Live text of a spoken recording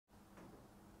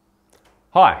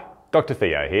Hi, Dr.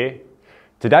 Theo here.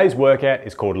 Today's workout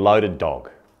is called Loaded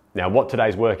Dog. Now what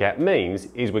today's workout means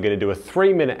is we're going to do a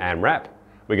 3-minute AMRAP,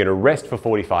 we're going to rest for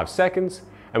 45 seconds,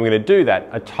 and we're going to do that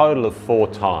a total of 4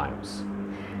 times.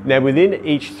 Now within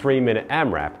each 3-minute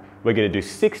AMRAP, we're going to do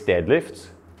 6 deadlifts,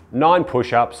 9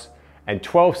 push-ups, and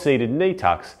 12 seated knee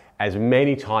tucks as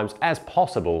many times as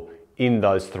possible in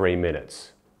those 3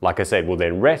 minutes. Like I said, we'll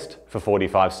then rest for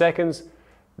 45 seconds,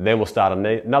 then we'll start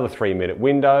another 3-minute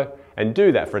window and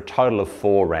do that for a total of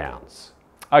 4 rounds.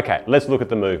 Okay, let's look at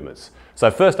the movements.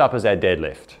 So first up is our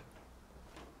deadlift.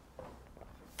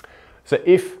 So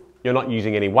if you're not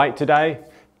using any weight today,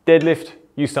 deadlift,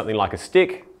 use something like a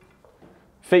stick,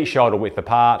 feet shoulder width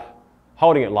apart,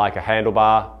 holding it like a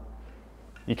handlebar.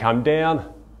 You come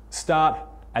down, start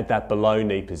at that below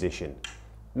knee position.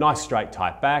 Nice straight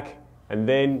tight back, and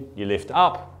then you lift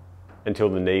up until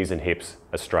the knees and hips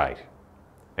are straight.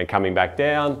 And coming back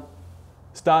down,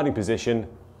 starting position,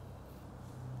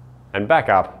 and back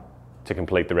up to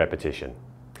complete the repetition.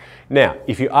 Now,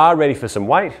 if you are ready for some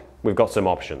weight, we've got some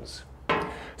options.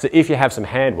 So if you have some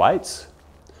hand weights,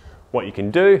 what you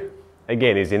can do,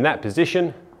 again, is in that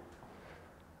position,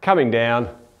 coming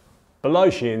down, below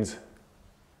shins,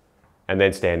 and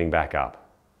then standing back up.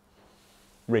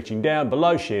 Reaching down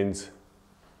below shins,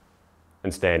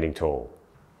 and standing tall.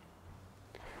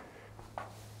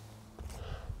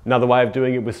 Another way of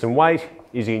doing it with some weight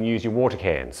is you can use your water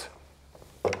cans.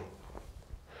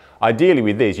 Ideally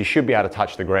with these, you should be able to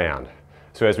touch the ground.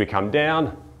 So as we come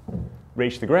down,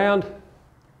 reach the ground,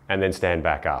 and then stand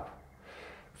back up.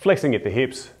 Flexing at the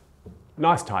hips,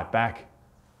 nice tight back,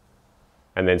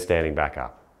 and then standing back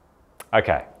up.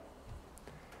 Okay.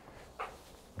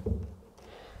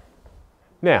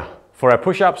 Now, for our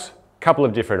push-ups, a couple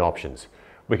of different options.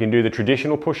 We can do the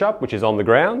traditional push-up, which is on the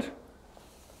ground.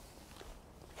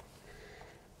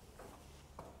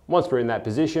 Once we're in that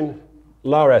position,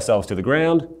 lower ourselves to the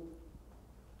ground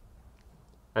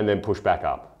and then push back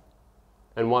up.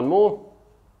 And one more.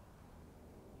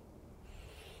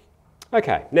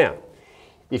 Okay, now,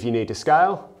 if you need to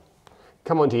scale,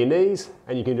 come onto your knees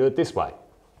and you can do it this way.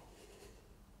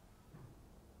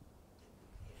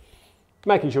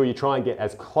 Making sure you try and get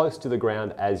as close to the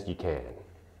ground as you can.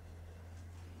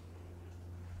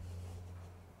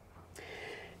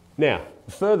 Now,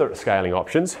 further scaling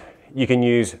options, you can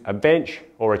use a bench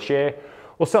or a chair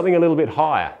or something a little bit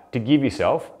higher to give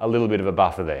yourself a little bit of a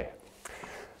buffer there.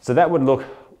 So that would look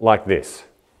like this.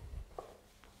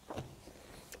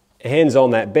 Hands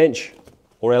on that bench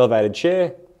or elevated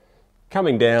chair,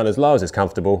 coming down as low as is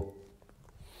comfortable,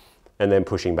 and then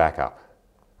pushing back up.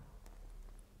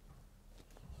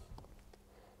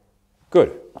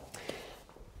 Good.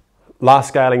 Last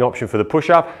scaling option for the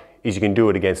push-up is you can do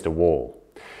it against a wall.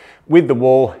 With the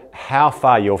wall, how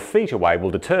far your feet away will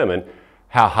determine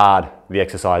how hard the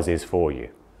exercise is for you.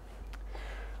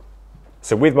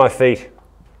 So with my feet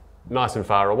nice and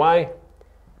far away,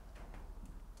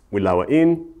 we lower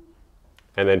in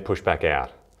and then push back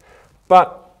out.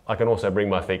 But I can also bring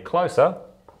my feet closer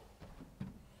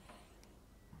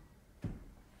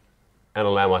and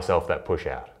allow myself that push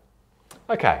out.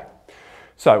 Okay,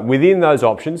 so within those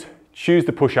options, choose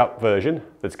the push-up version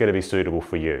that's going to be suitable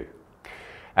for you.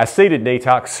 Our seated knee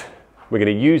tucks, we're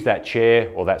going to use that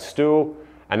chair or that stool,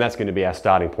 and that's going to be our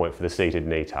starting point for the seated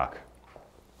knee tuck.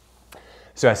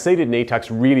 So our seated knee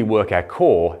tucks really work our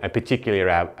core and particularly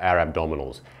our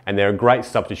abdominals, and they're a great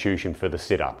substitution for the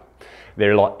sit-up.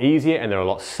 They're a lot easier and they're a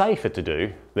lot safer to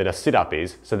do than a sit-up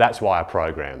is, so that's why I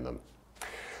program them.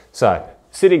 So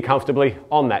sitting comfortably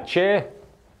on that chair,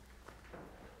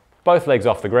 both legs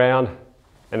off the ground,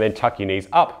 and then tuck your knees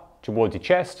up towards your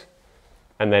chest,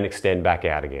 and then extend back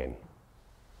out again.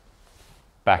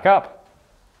 Back up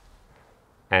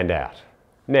and out.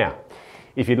 Now,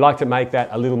 if you'd like to make that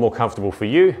a little more comfortable for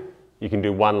you, you can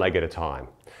do one leg at a time.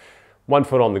 1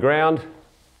 foot on the ground,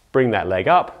 bring that leg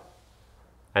up,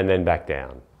 and then back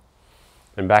down.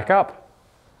 And back up,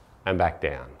 and back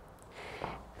down.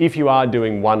 If you are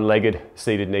doing one-legged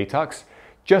seated knee tucks,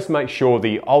 just make sure that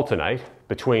you alternate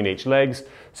between each legs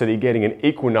so that you're getting an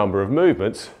equal number of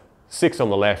movements, 6 on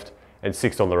the left and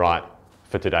 6 on the right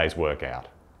for today's workout.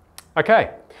 Okay,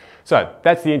 so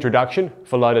that's the introduction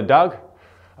for Loaded Dog.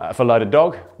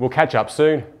 We'll catch up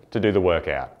soon to do the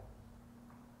workout.